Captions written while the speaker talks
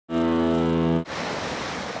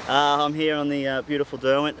I'm here on the beautiful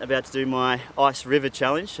Derwent, about to do my Ice River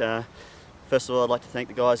Challenge. First of all, I'd like to thank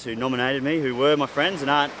the guys who nominated me, who were my friends and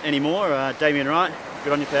aren't anymore. Damien Wright,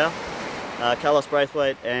 good on you, pal. Carlos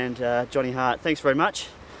Braithwaite and Johnny Hart, thanks very much.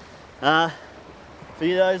 For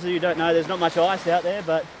you those who don't know, there's not much ice out there,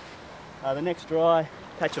 but the next dry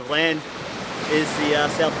patch of land is the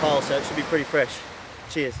South Pole, so it should be pretty fresh.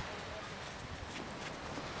 Cheers.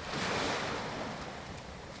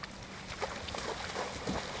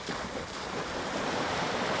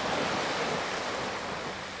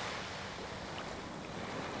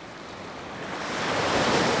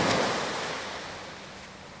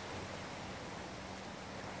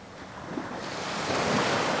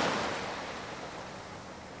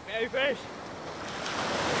 Very fresh.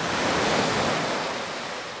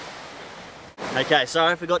 Okay, so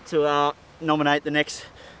I forgot to nominate the next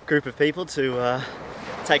group of people to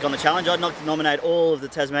take on the challenge. I'd like to nominate all of the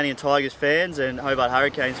Tasmanian Tigers fans and Hobart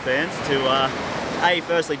Hurricanes fans to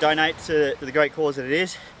firstly donate to the great cause that it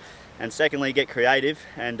is, and secondly get creative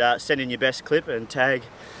and send in your best clip and tag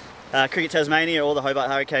Cricket Tasmania or all the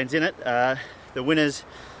Hobart Hurricanes in it. The winners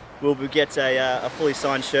will get a fully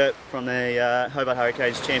signed shirt from the Hobart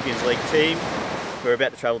Hurricanes Champions League team. We're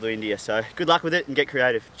about to travel to India, so good luck with it and get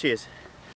creative. Cheers.